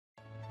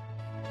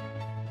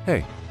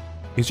Hey,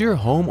 is your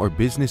home or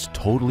business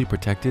totally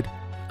protected?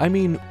 I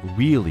mean,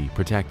 really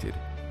protected.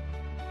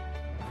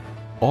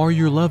 Are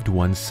your loved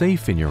ones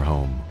safe in your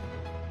home?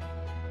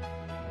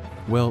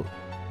 Well,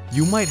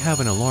 you might have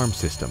an alarm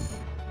system,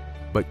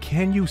 but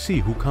can you see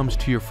who comes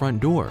to your front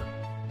door?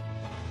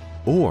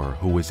 Or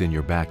who is in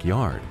your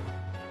backyard?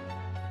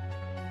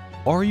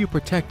 Are you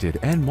protected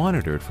and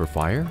monitored for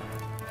fire?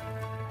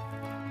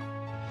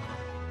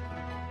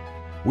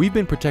 We've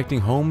been protecting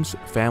homes,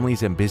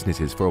 families, and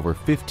businesses for over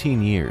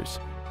 15 years.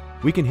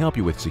 We can help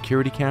you with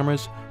security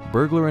cameras,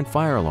 burglar and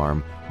fire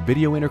alarm,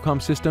 video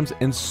intercom systems,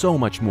 and so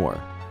much more.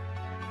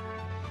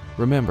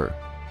 Remember,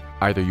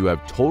 either you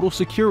have total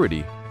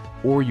security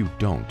or you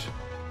don't.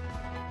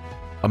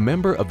 A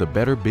member of the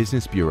Better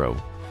Business Bureau.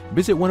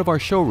 Visit one of our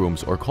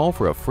showrooms or call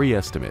for a free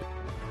estimate.